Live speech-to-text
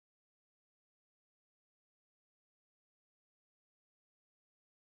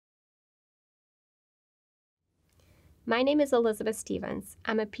My name is Elizabeth Stevens.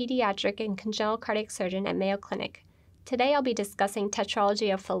 I'm a pediatric and congenital cardiac surgeon at Mayo Clinic. Today I'll be discussing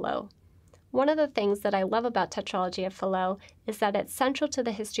Tetralogy of Fallot. One of the things that I love about Tetralogy of Fallot is that it's central to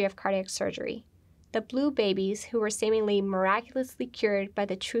the history of cardiac surgery. The blue babies, who were seemingly miraculously cured by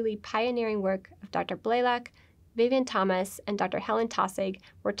the truly pioneering work of Dr. Blaylock, Vivian Thomas, and Dr. Helen Taussig,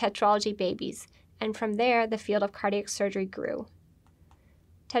 were tetralogy babies, and from there the field of cardiac surgery grew.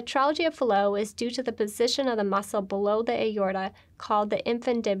 Tetralogy of Fallot is due to the position of the muscle below the aorta called the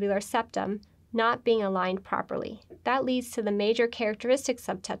infundibular septum not being aligned properly. That leads to the major characteristics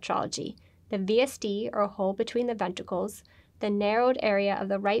of tetralogy: the VSD, or hole between the ventricles, the narrowed area of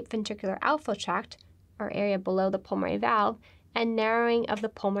the right ventricular outflow tract, or area below the pulmonary valve, and narrowing of the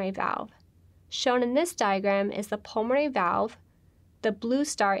pulmonary valve. Shown in this diagram is the pulmonary valve. The blue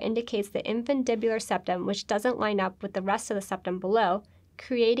star indicates the infundibular septum, which doesn't line up with the rest of the septum below,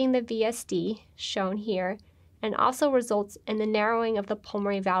 creating the VSD, shown here, and also results in the narrowing of the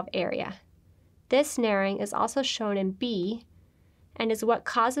pulmonary valve area. This narrowing is also shown in B and is what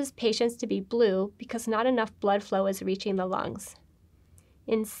causes patients to be blue because not enough blood flow is reaching the lungs.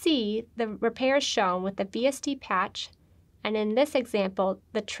 In C, the repair is shown with the VSD patch, and in this example,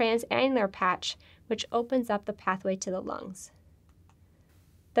 the transannular patch, which opens up the pathway to the lungs.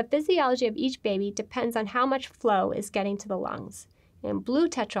 The physiology of each baby depends on how much flow is getting to the lungs. In blue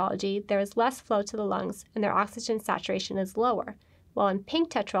tetralogy, there is less flow to the lungs and their oxygen saturation is lower, while in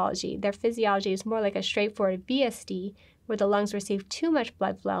pink tetralogy, their physiology is more like a straightforward VSD, where the lungs receive too much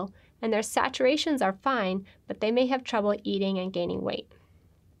blood flow and their saturations are fine, but they may have trouble eating and gaining weight.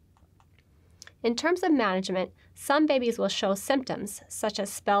 In terms of management, some babies will show symptoms, such as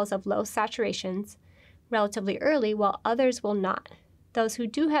spells of low saturations, relatively early, while others will not. Those who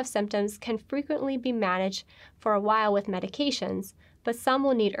do have symptoms can frequently be managed for a while with medications, but some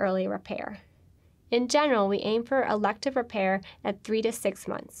will need early repair. In general, we aim for elective repair at 3 to 6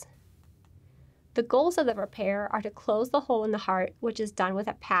 months. The goals of the repair are to close the hole in the heart, which is done with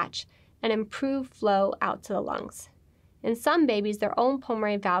a patch, and improve flow out to the lungs. In some babies, their own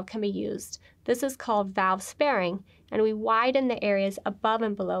pulmonary valve can be used. This is called valve sparing, and we widen the areas above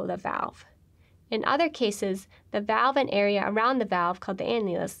and below the valve. In other cases, the valve and area around the valve, called the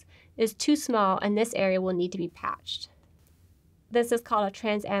annulus, is too small and this area will need to be patched. This is called a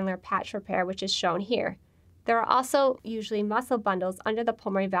transannular patch repair, which is shown here. There are also usually muscle bundles under the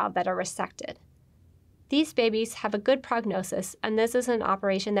pulmonary valve that are resected. These babies have a good prognosis, and this is an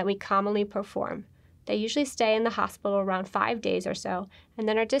operation that we commonly perform. They usually stay in the hospital around 5 days or so, and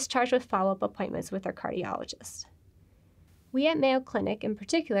then are discharged with follow-up appointments with their cardiologist. We at Mayo Clinic, in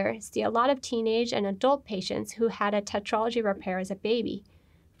particular, see a lot of teenage and adult patients who had a tetralogy repair as a baby.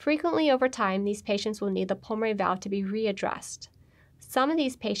 Frequently over time, these patients will need the pulmonary valve to be readdressed. Some of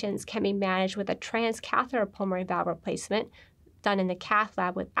these patients can be managed with a transcatheter pulmonary valve replacement done in the cath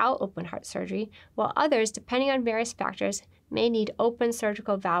lab without open heart surgery, while others, depending on various factors, may need open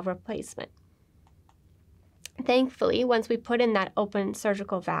surgical valve replacement. Thankfully, once we put in that open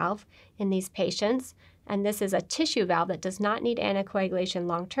surgical valve in these patients, and this is a tissue valve that does not need anticoagulation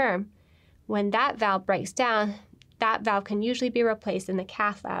long term, when that valve breaks down, that valve can usually be replaced in the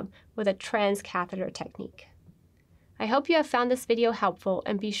cath lab with a transcatheter technique. I hope you have found this video helpful,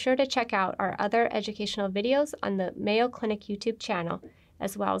 and be sure to check out our other educational videos on the Mayo Clinic YouTube channel,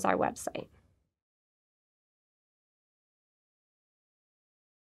 as well as our website.